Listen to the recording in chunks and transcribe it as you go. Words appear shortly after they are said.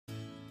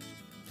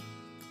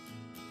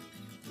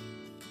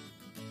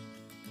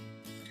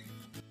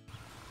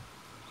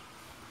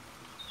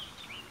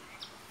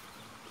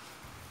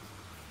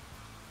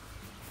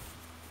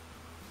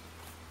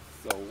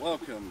So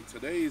welcome.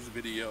 Today's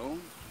video,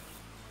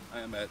 I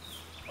am at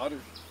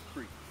Otter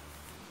Creek.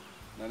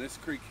 Now this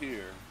creek here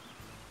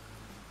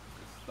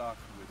is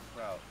stocked with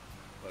trout,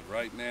 but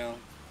right now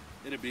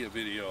it'll be a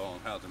video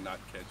on how to not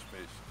catch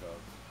fish because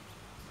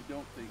I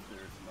don't think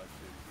there's much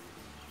in here.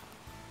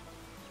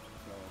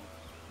 So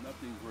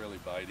nothing's really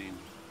biting.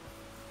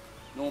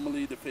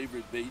 Normally the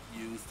favorite bait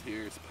used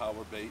here is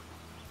power bait.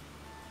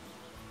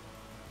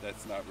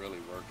 That's not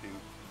really working.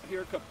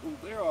 There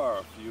are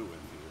a few in here.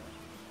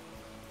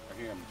 I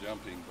hear them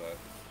jumping, but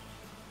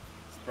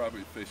it's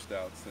probably fished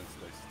out since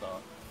they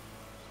stopped.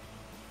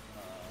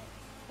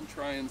 I'm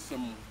trying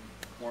some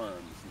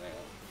worms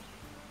now,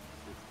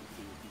 just to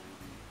see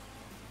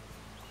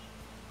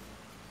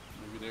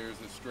if maybe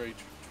there's a stray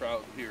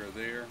trout here or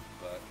there,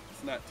 but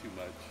it's not too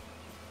much.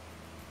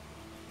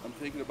 I'm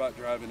thinking about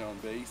driving on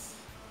base.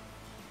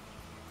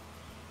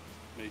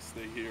 May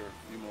stay here a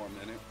few more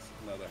minutes,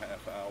 another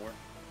half hour,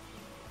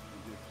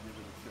 and just give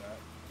it a shot.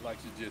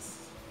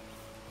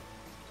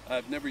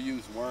 I've never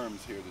used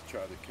worms here to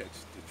try to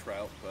catch the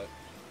trout, but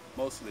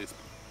mostly it's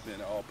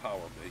been all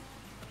power bait.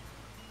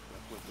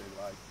 That's what they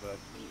like, but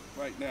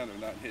right now they're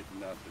not hitting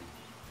nothing.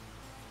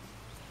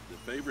 The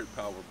favorite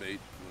power bait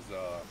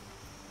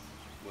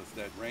was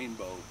that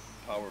rainbow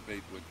power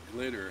bait with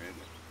glitter in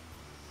it.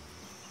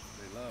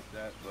 They love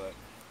that, but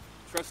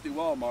trusty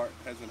Walmart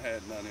hasn't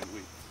had none in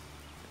weeks.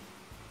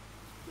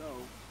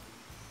 So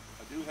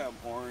I do have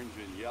orange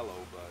and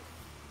yellow, but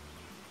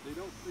they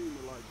don't seem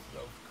to like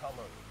those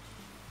colors.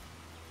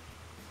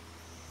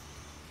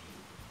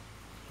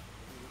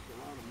 There's a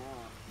lot of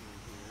moss in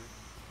here.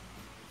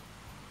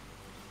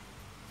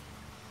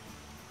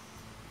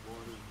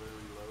 Water's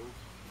very low.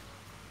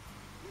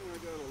 And I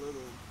got a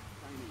little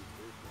tiny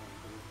fish on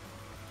here.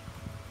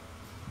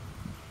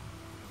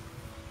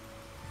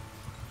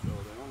 So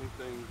the only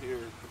thing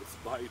here that's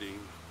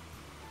biting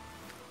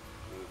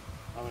is,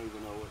 I don't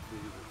even know what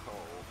these are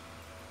called.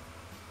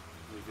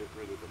 Let me get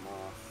rid of the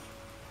moss.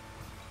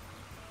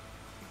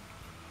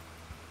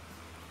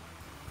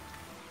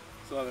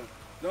 So I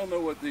don't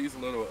know what these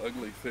little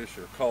ugly fish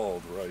are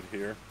called right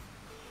here,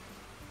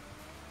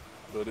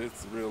 but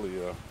it's really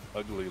a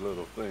ugly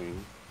little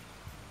thing.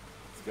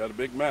 It's got a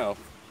big mouth,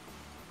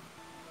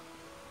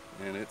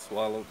 and it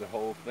swallowed the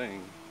whole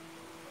thing.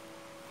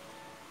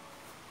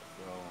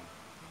 So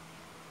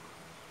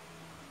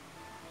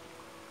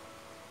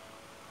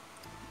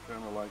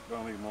kind of like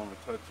don't even want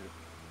to touch it.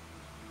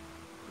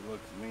 It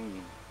looks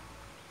mean.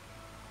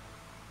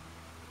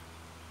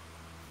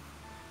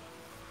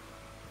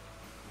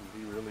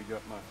 And he really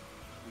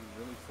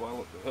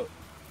swallowed the hook.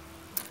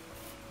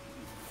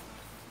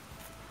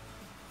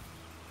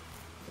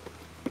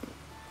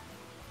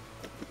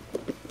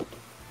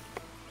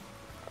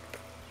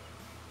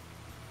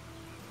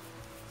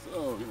 So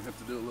we're gonna have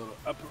to do a little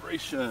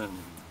operation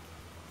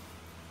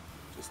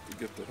just to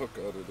get the hook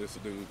out of this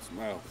dude's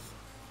mouth.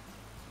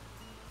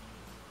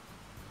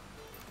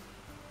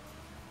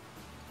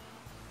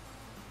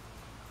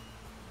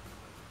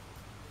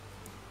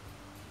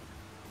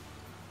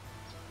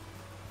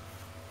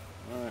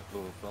 Alright,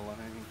 little fella,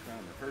 I ain't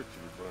trying to hurt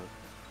you, but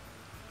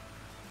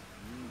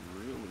you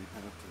really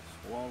have to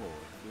swallow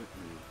it,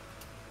 didn't you?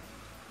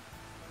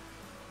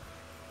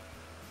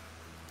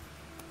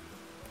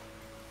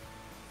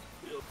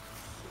 Yep.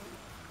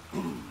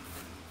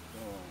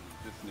 So,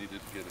 just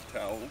needed to get a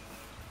towel.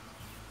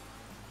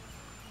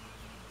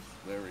 It's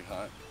very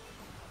hot.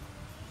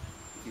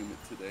 Humid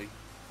today.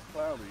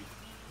 Cloudy.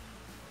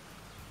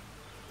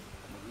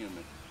 And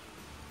humid.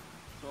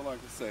 So like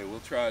I say,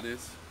 we'll try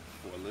this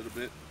for a little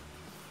bit.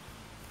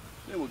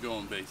 Then we'll go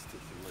on base to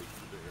some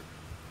lakes there.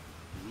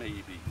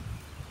 Maybe.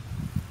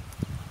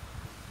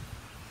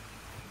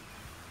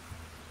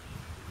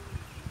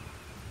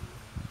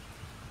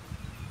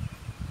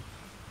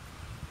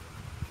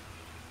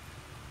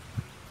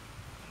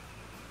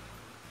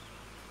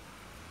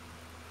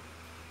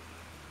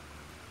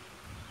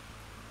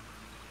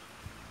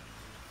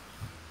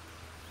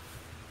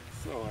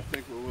 So I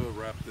think we will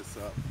wrap this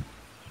up.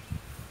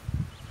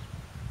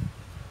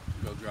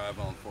 Go drive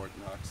on Fort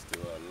Knox to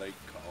a lake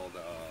called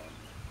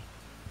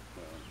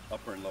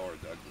Upper and Lower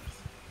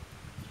Douglas.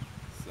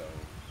 So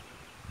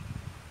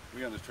we're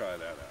going to try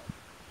that out.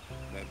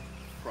 That'd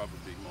probably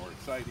be more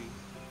exciting.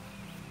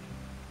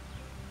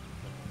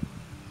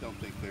 Don't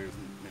think there's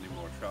many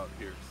more trout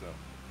here, so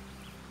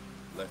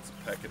let's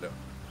pack it up.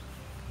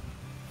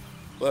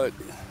 But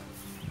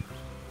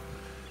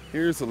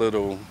here's a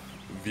little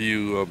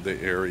view of the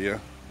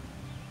area.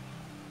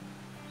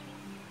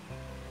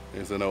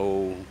 There's an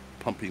old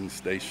pumping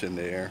station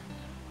there.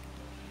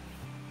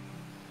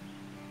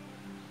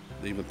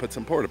 They even put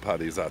some porta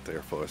potties out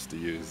there for us to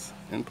use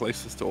and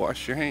places to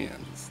wash your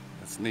hands.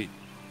 That's neat.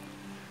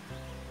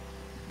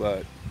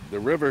 But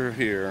the river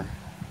here,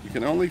 you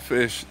can only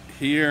fish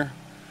here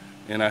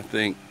and I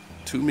think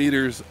 2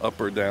 meters up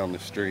or down the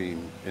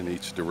stream in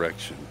each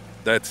direction.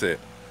 That's it.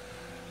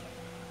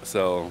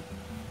 So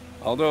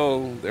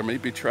although there may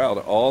be trout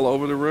all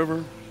over the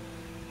river,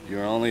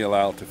 you're only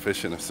allowed to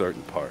fish in a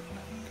certain part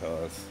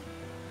because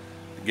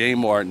the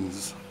game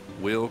wardens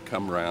will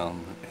come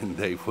around and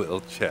they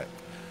will check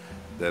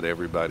that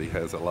everybody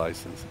has a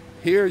license.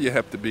 Here you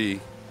have to be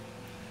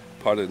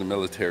part of the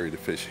military to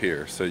fish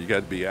here. So you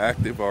got to be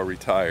active or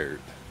retired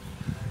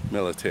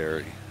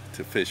military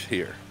to fish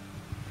here.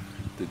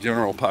 The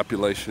general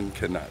population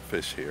cannot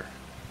fish here,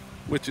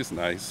 which is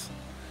nice.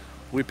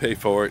 We pay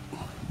for it.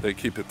 They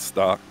keep it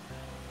stocked.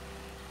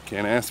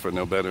 Can't ask for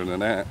no better than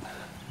that.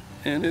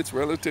 And it's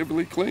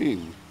relatively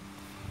clean,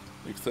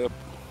 except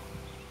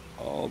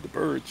all the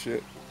bird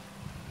shit.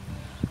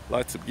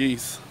 Lots of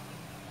geese.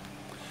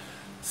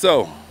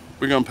 So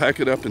we're gonna pack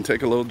it up and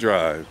take a little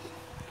drive,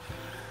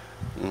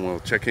 and we'll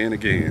check in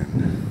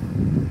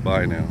again.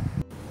 Bye now.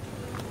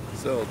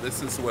 So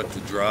this is what the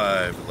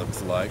drive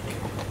looks like.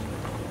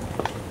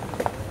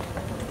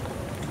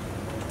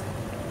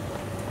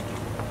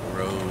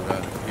 Road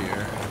out of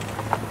here.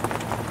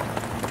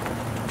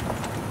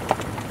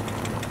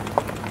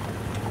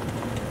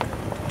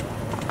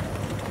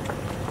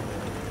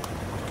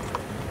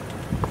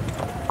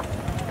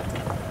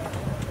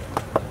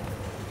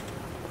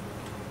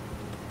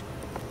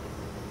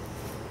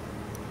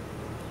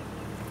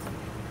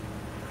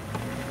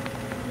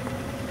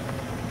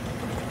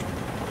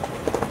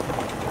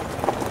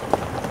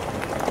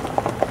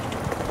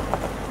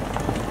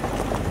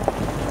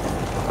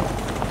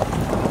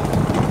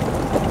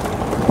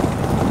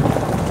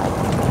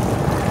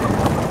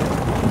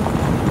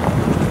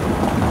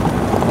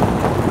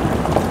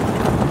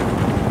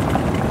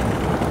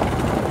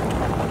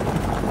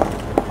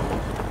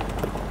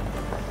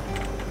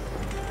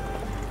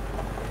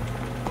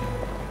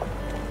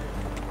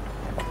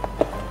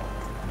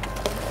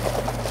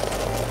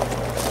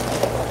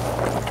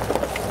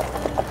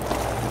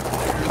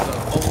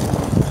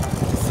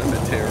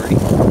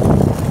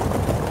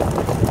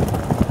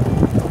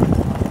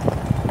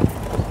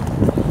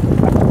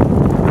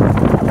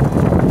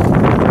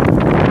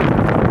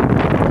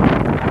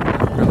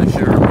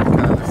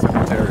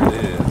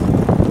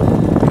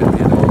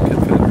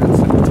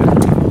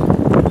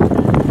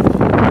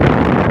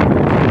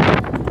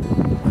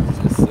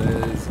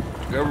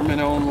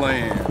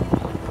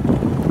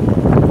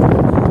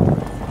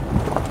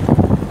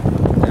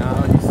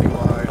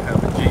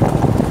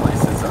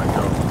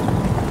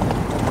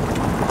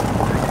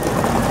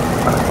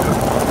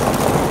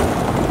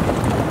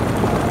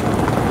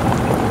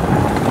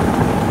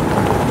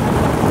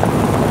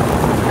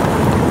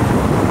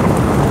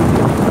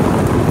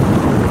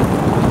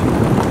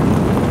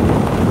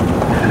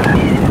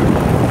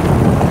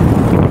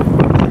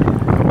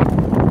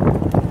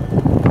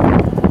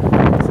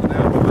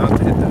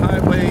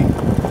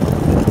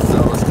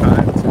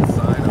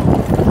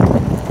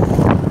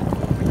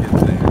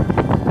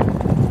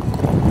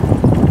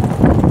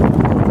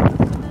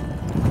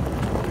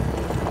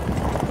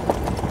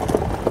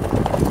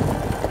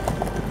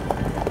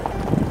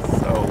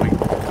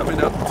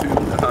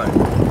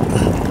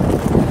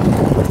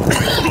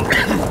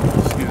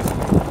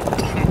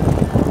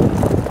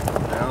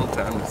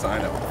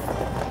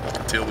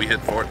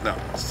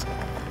 Knox.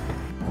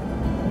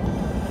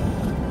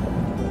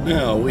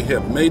 Now we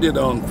have made it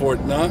on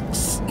Fort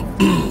Knox.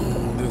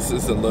 This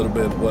is a little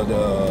bit what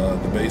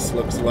the base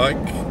looks like.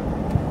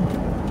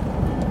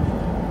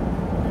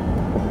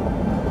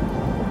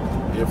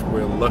 If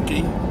we're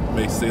lucky,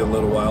 may see a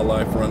little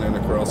wildlife running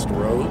across the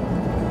road.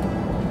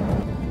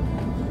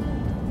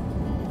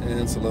 And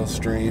it's a little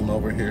stream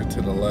over here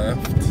to the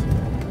left.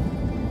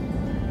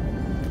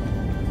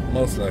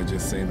 Mostly I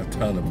just seen a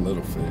ton of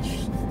little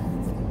fish.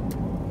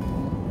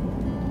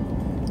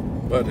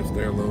 But if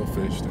they're little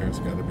fish, there's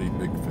got to be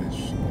big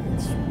fish.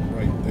 It's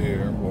right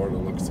there. Water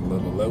looks a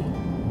little low.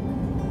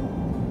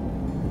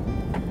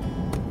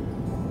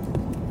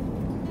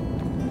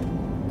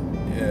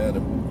 Yeah,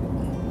 the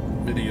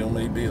video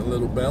may be a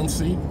little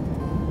bouncy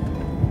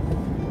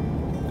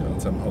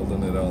because I'm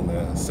holding it on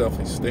the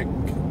selfie stick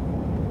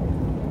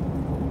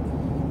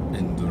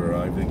and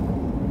driving.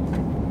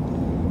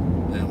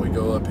 And we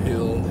go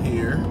uphill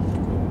here.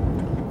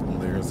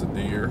 And there's a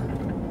deer. I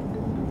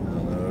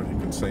don't know if you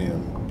can see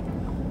him.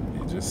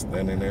 Just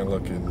standing there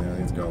looking. Now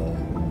he's gone.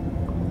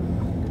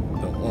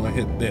 Don't want to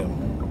hit them.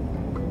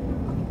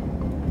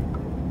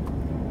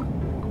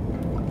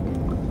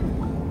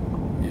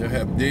 You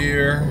have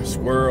deer,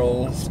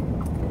 squirrels,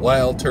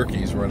 wild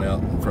turkeys run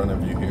out in front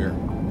of you here.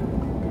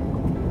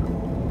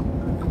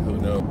 And who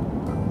knows?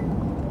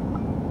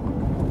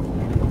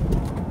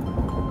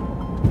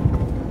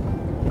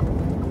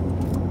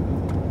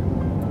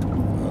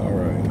 All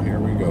right, here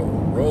we go.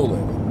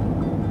 Rolling.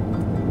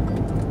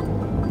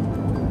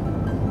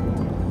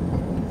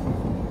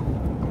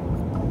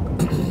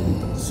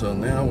 So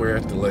now we're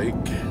at the lake.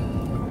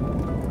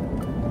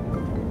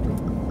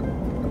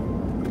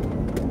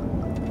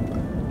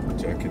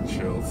 Which I can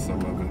show some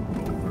of it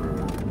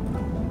over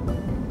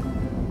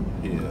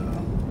here.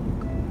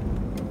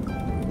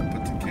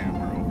 Put the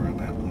camera over in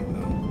that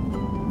window.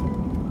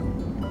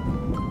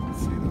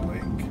 See the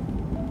lake.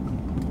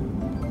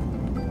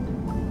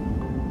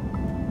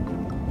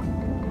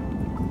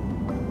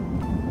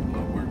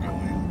 But we're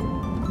going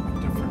a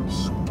different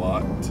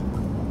spot.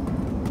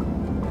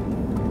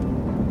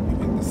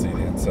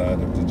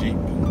 inside of the Jeep.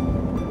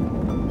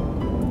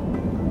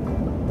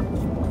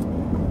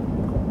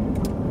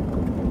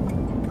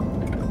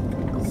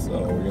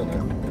 So we're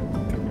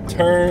gonna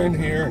turn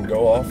here and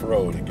go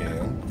off-road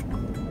again.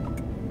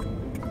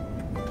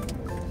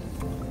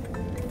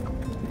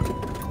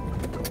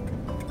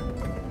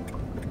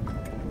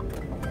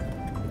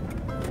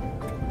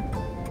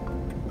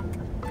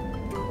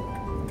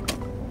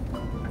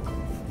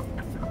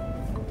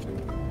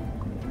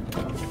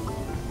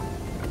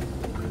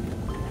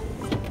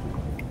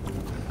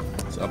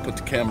 So I'll put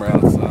the camera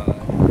outside.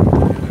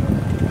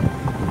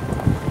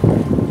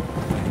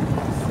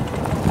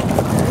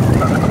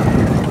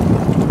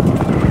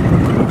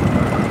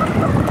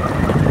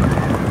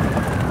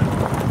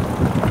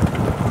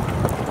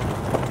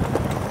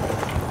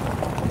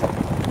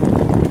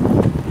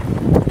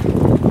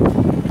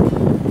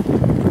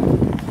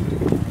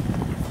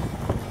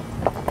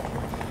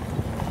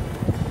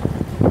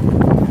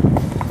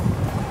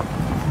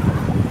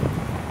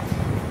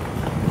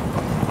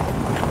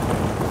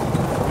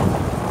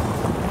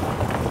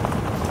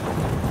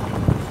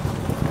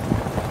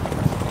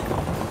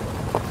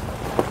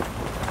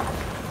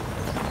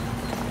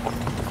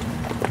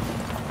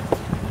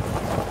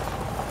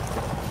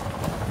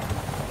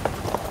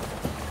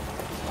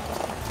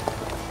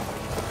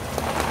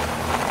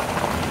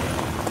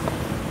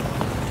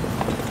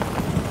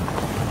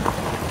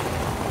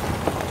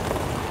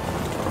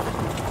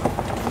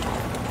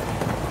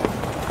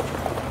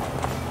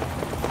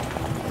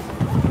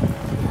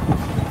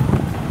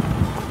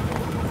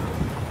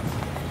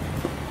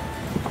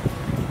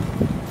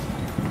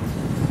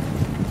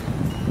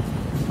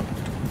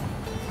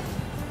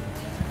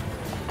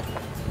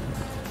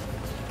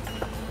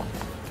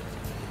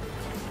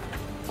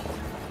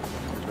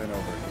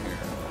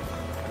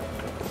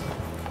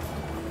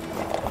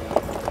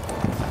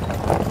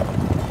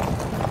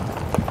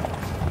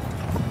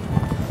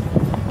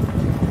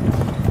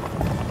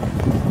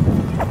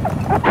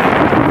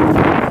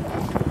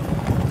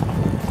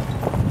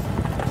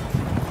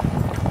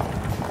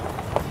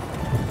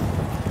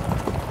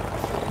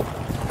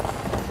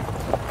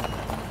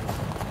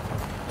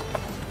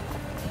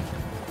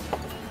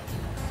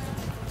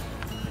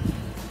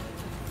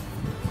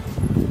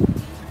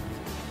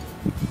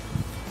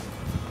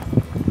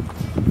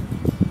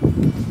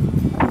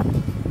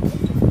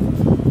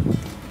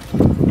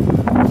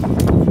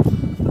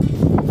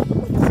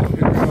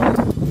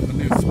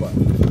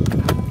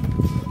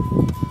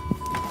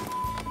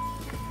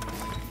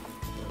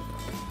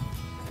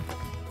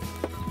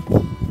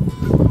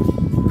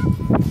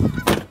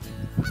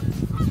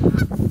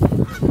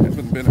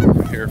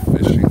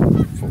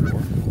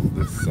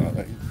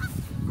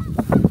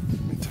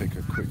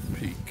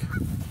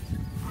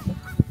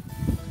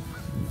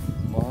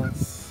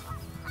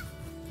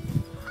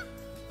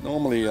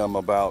 Normally I'm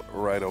about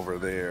right over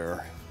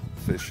there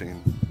fishing,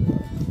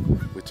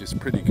 which is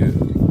pretty good.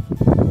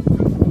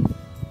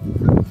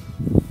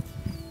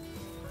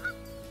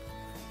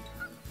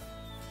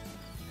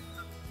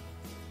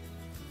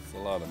 There's a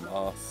lot of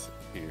moss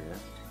here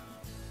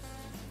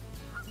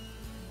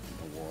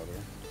in the water.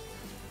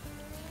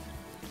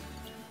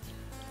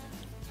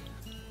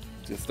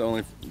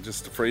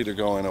 Just afraid of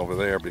going over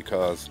there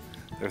because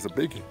there's a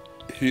big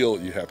hill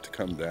you have to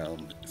come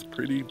down. It's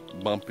pretty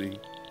bumpy.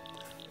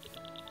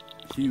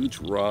 Huge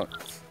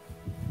rocks.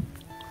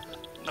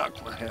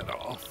 Knock my head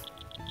off.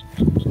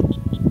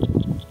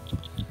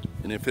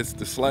 And if it's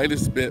the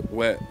slightest bit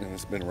wet, and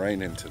it's been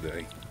raining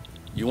today,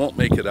 you won't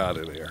make it out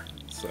of there.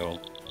 So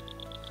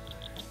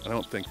I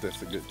don't think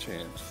that's a good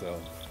chance.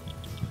 So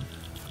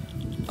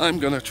I'm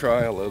gonna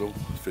try a little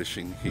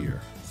fishing here.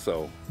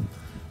 So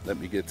let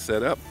me get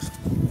set up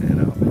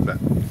and I'll be back.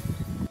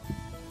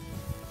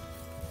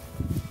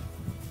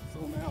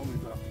 So now we're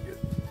about to get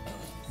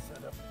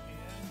set up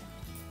again.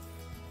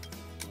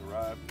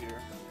 Arrived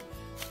here,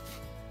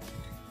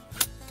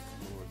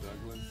 Lower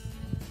Douglas,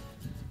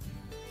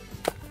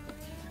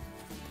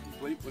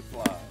 complete with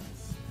flies.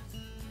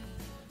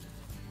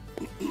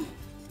 Some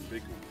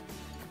big ones.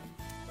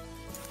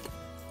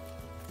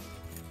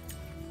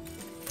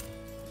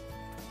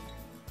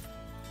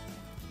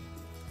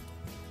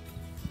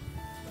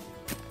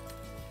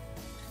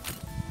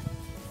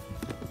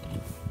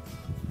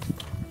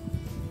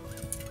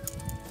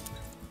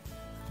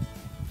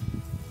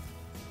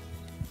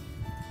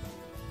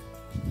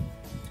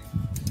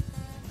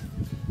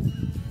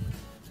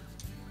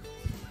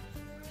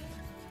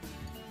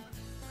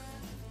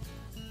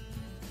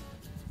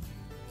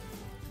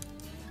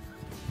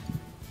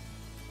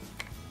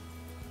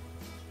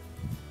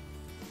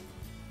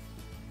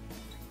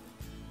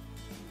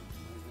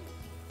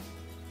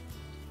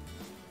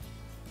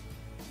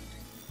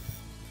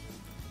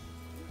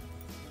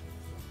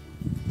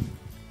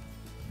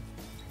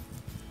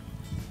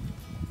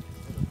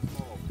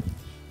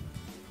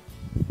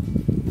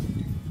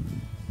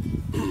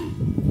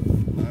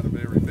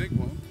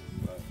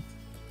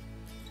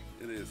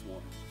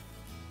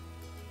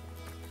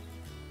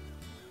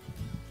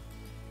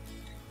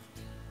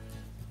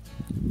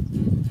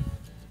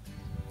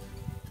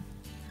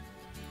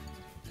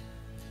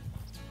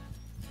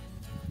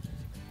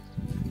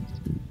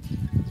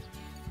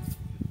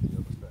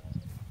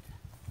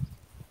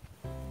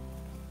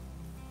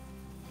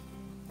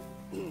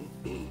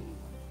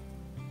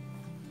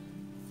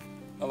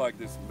 like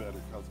this one better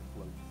because it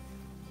floats.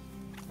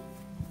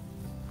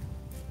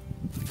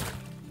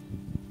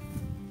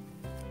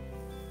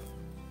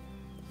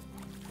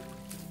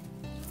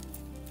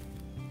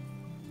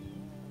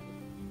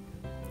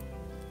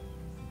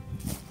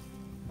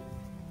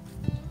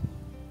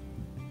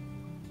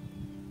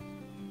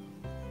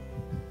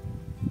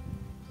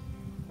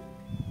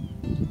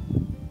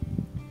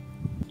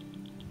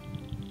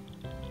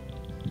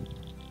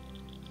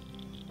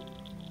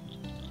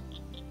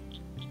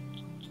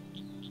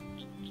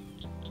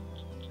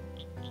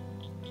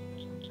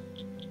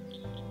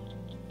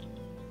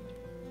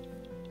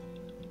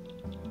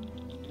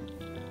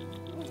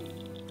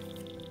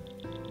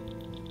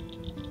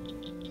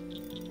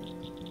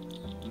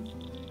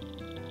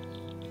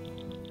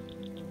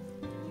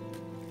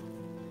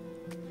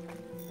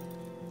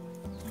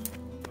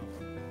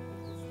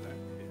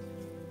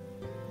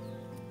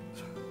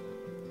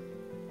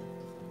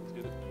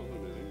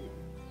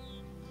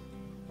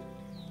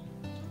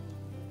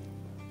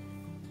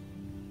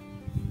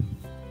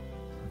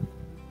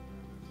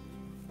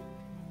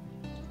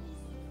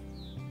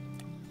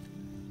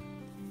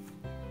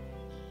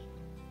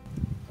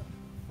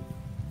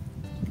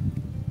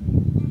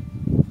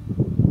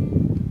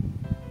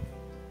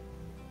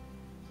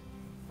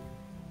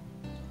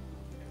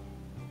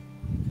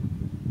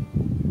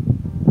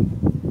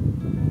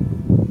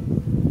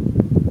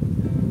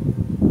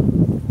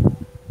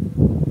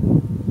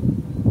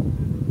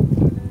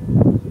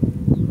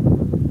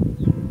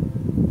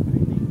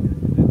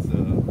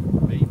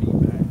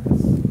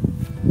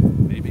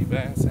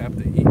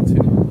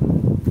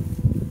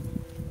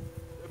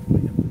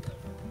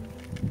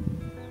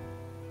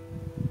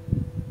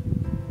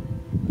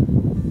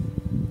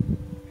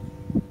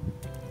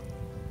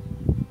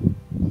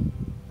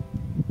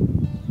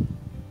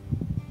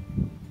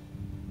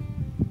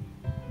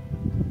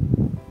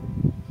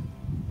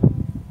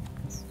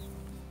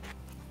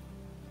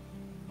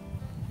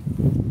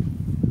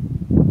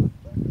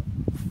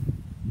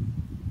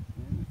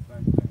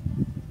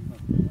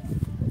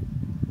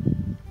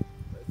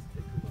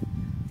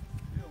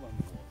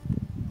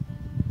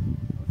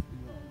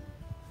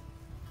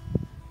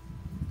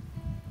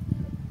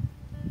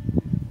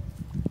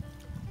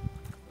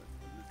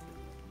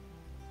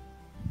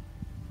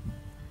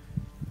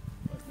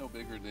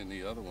 Bigger than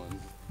the other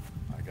ones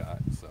I got,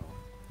 so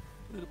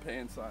little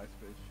pan-sized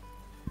fish.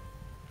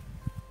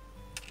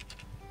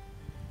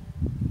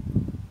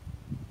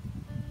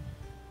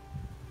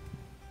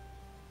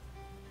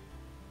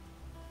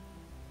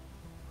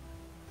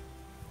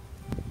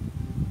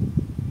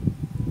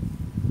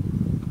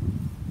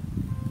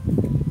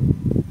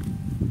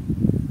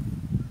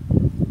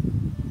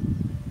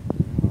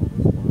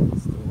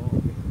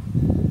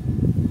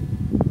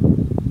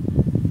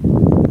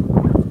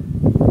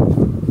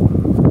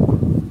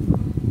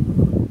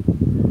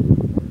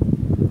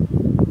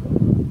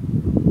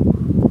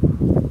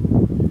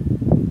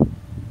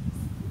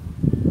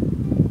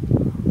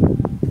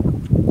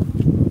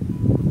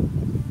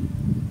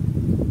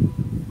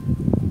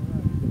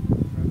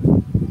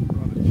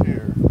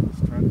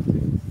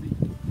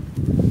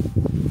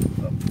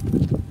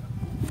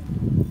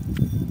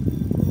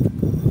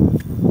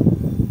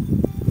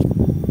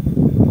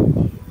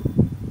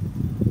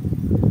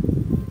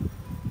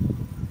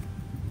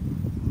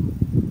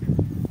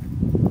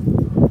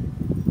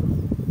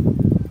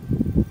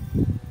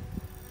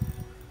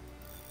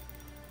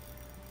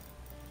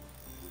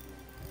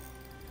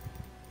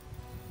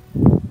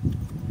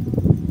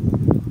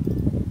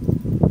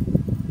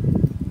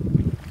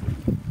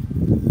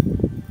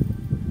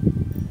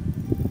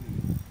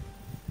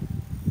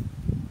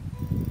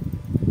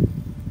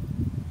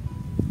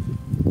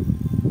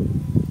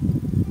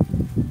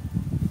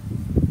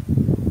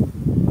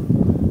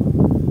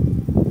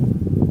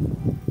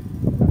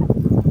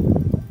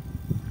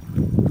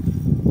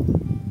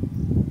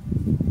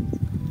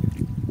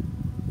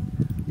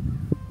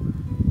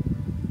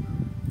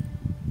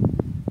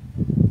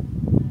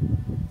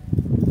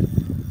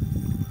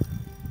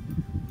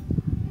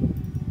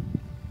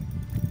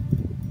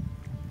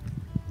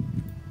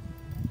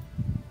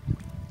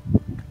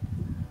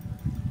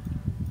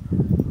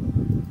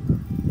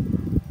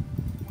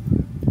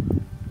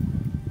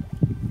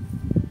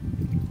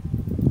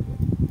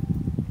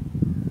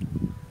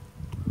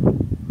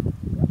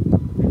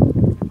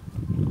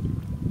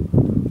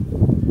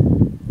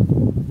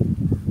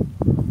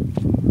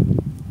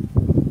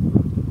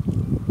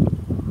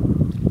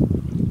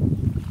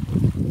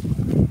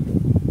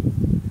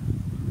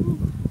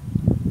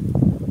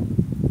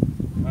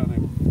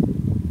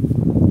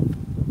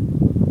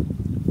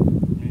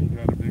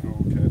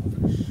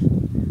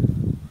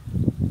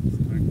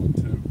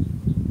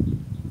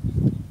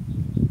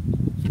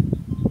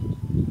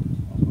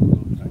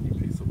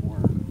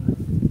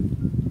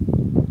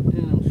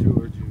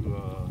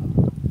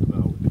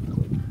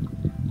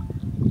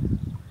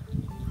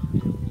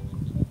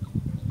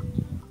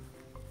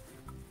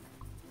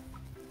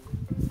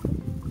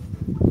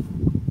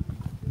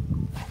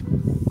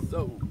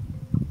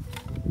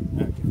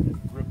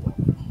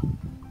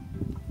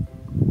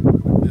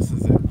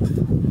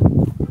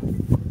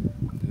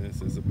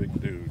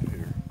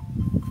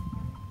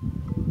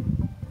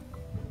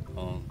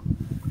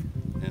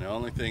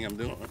 everything I'm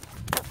doing.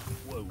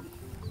 Whoa.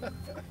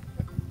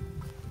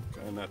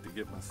 Trying not to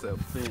get myself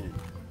thin.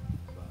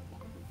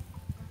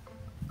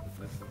 But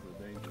this is a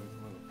dangerous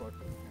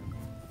motherfucker.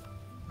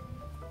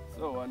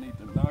 So I need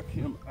to knock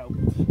him out.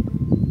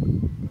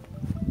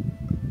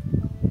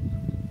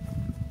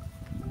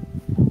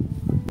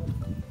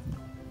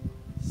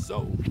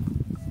 So.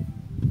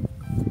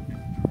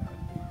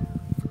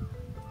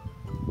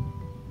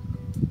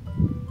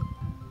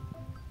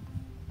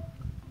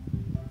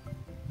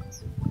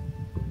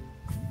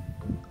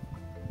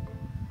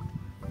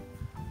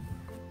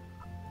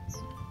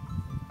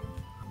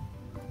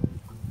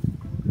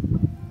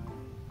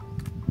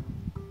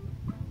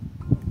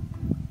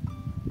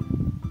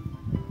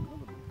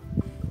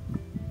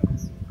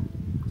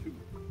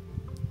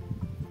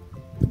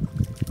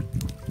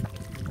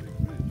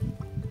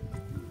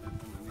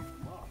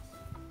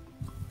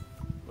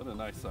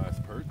 Nice size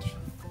perch.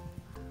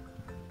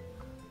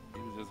 He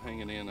was just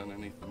hanging in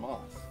underneath the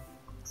moss.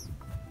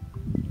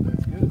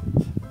 That's good.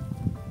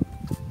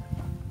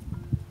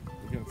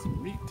 We got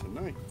some meat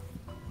tonight.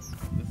 This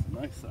is a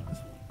nice size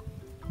one.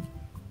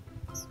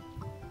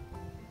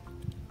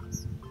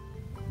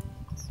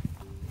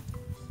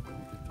 Let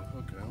me get the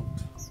hook out.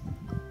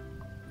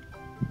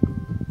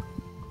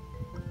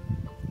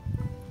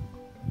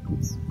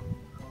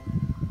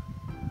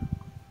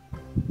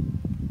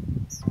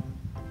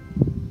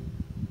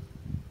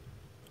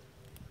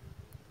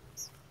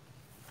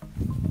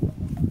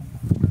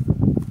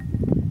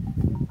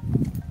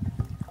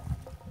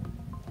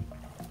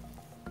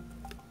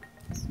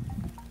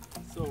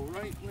 So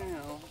right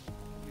now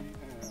we have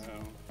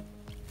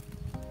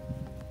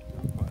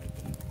 1,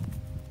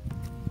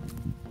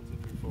 2,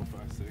 3, 4,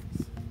 5, 6.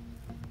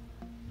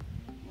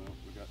 Well,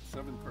 we got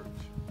 7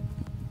 perch.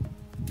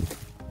 1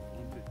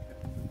 big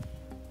catfish.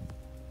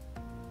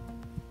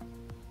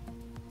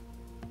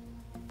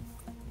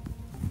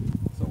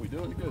 So we're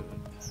doing good.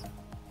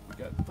 We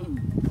got food.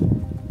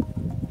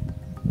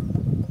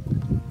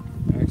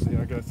 Actually,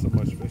 I got so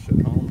much fish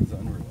at home, it's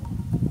unreal.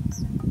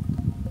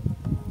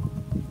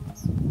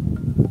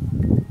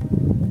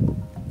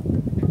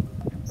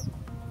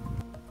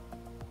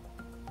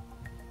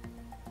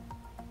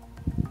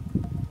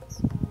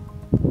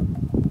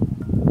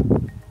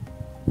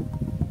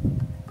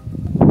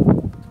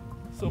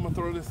 So I'm gonna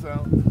throw this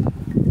out. Give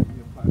me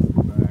a plastic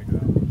bag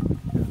out.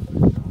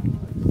 Catfish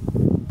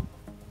on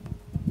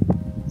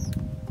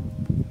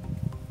ice.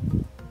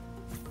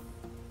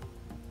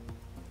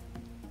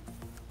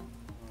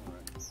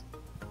 Alright.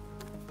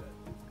 That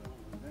is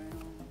going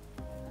down.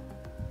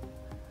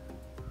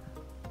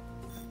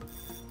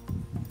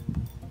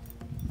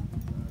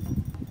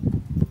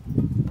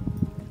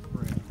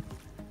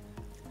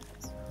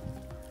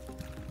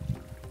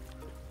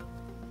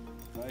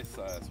 Nice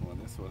size one.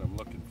 This is what I'm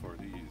looking for.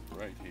 These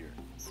right here.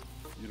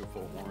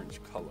 Beautiful orange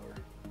color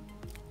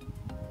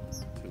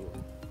to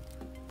them.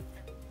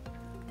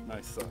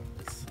 Nice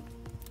size.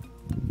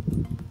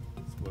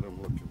 That's what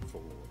I'm looking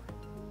for.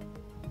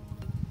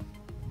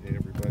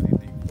 Everybody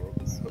deep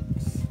broken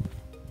hooks.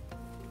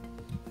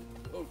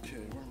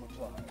 Okay, where are my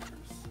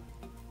pliers?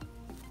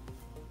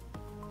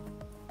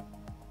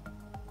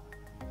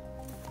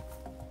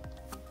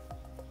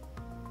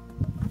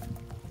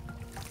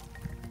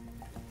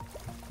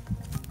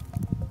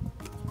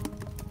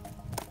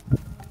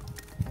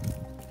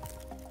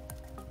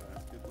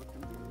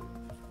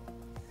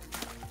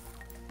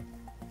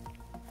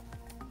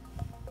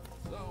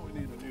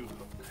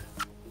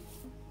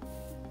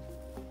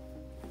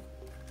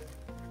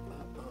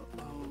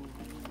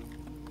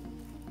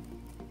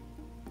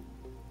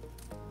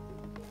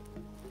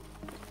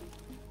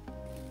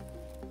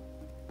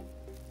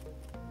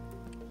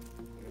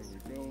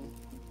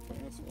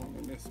 One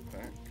in this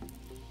pack.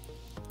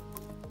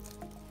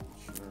 I'm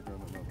sure I got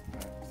another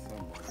pack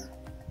somewhere.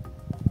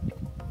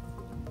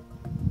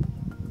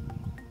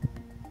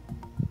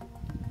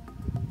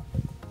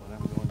 What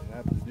I'm going to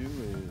have to do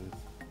is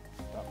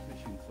stop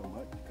fishing so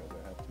much because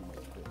I have too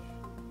much fish.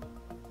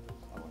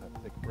 I'm going to have to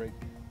take a break,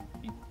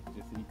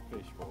 just eat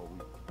fish for a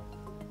week.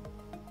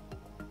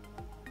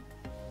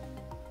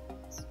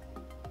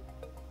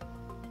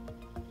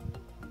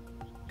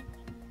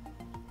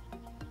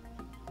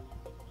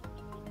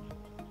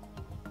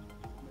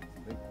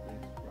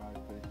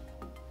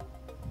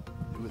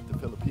 With the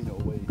Filipino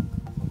way,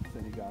 from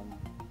Senegal.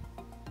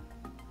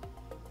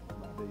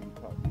 My baby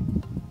taught me.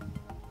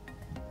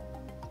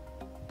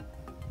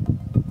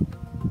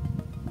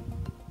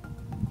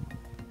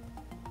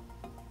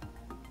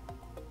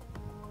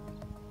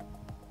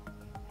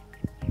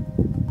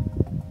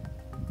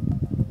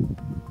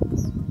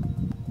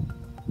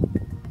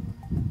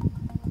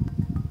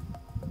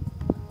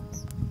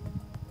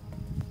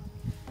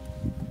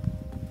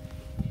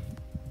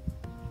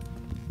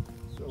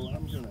 So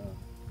I'm gonna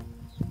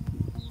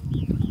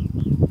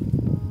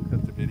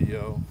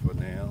for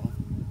now,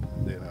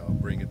 and then I'll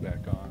bring it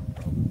back on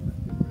probably when I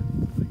get ready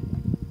to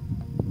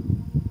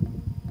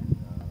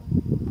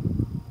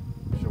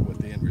leave. Show what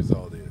the end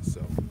result is.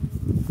 So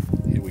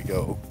here we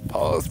go.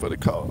 Pause for the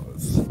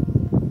cause.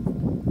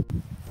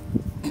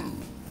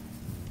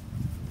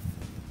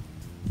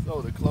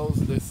 close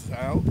this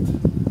out.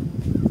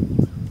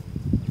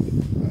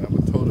 I have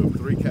a total of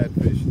 3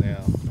 catfish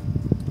now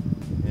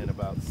and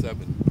about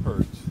 7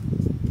 perch.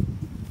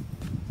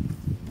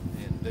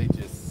 And they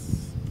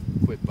just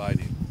quit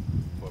biting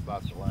for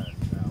about the last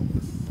hour.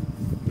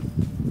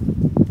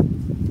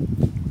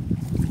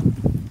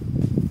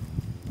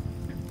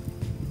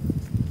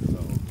 So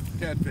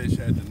catfish,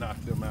 had to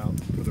knock them out,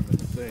 put them in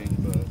the thing,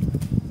 but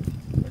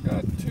I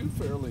got 2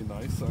 fairly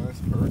nice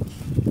sized perch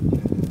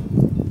and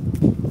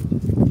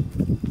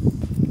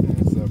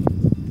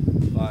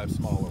 5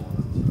 smaller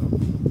ones. So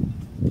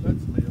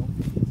that's meal.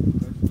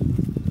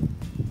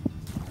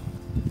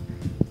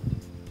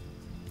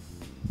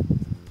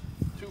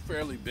 Two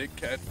fairly big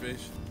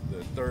catfish.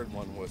 The third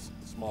one was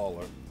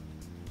smaller.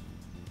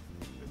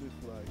 And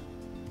it's like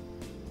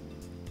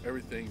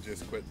everything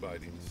just quit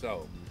biting.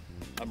 So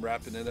I'm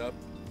wrapping it up.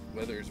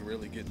 Weather is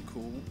really getting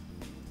cool,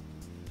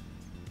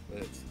 but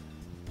it's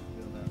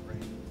still not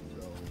raining,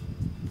 so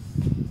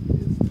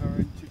it's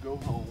time to go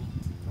home.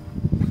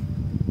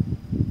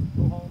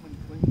 Go home and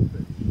clean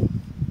fish.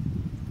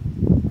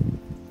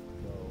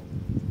 So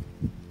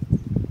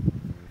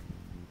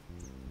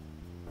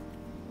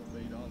no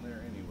bait on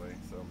there anyway,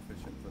 so I'm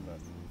fishing for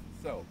nothing.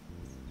 So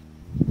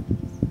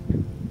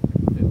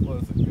it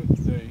was a good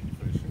day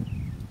fishing.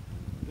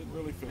 Didn't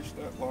really fish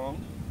that long.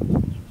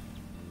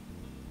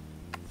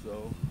 So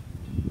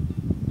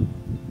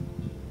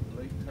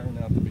turned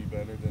out to be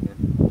better than the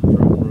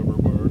Trout River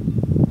were.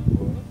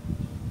 Well, I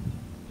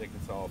think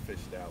it's all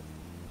fished out.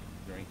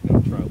 There ain't no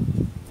trout.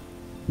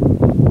 I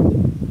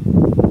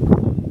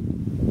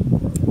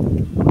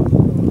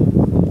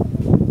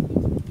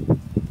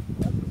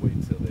have to wait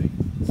till they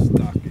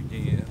stock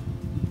again.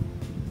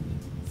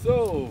 So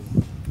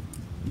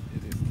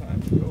it is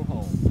time to go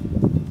home.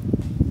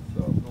 So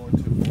I'm going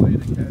to fillet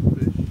the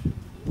catfish.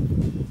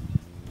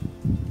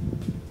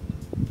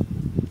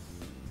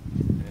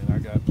 And I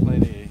got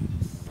plenty.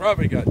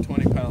 Probably got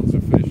 20 pounds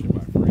of fish in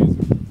my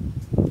freezer,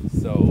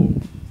 so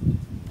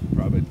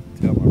probably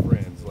tell my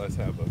friends, let's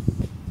have a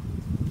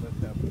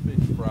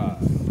fish fry,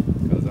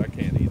 because I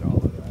can't eat all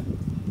of that.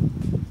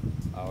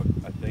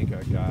 I think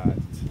I got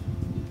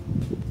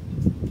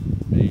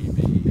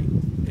maybe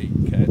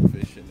 8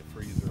 catfish in the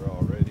freezer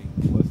already,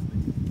 plus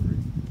these 3,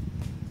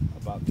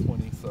 about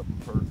 20 something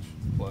perch,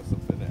 plus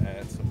I'm gonna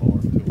add some more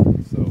to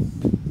them. So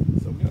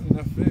we got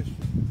enough fish.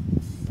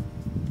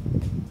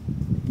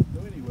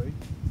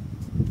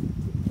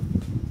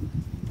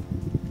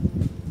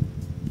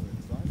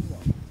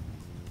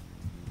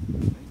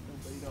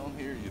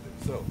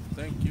 So,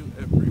 thank you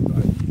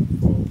everybody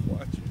for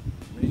watching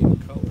me in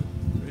color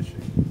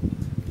fishing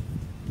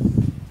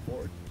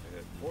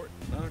at Fort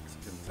Knox,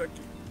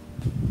 Kentucky.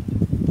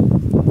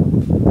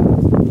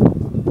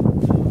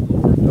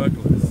 Lord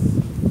Douglas.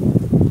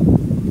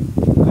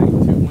 It ain't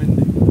too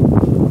windy.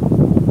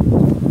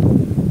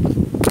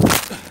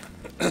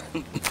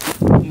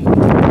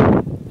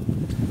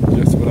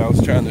 Just what I was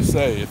trying to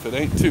say. If it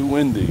ain't too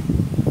windy,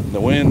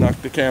 the wind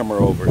knocked the camera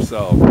over,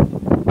 so.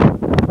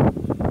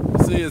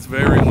 It's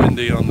very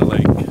windy on the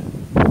lake.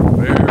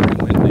 Very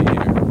windy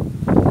here.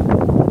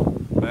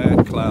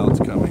 Bad clouds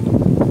coming.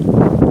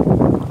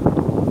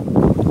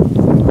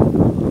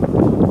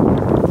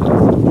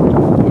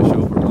 Push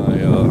over my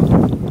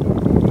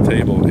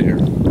table here.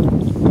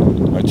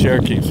 My chair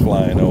keeps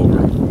flying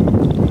over.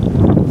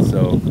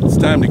 So it's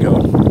time to go.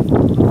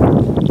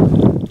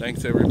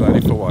 Thanks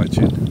everybody for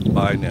watching.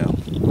 Bye now.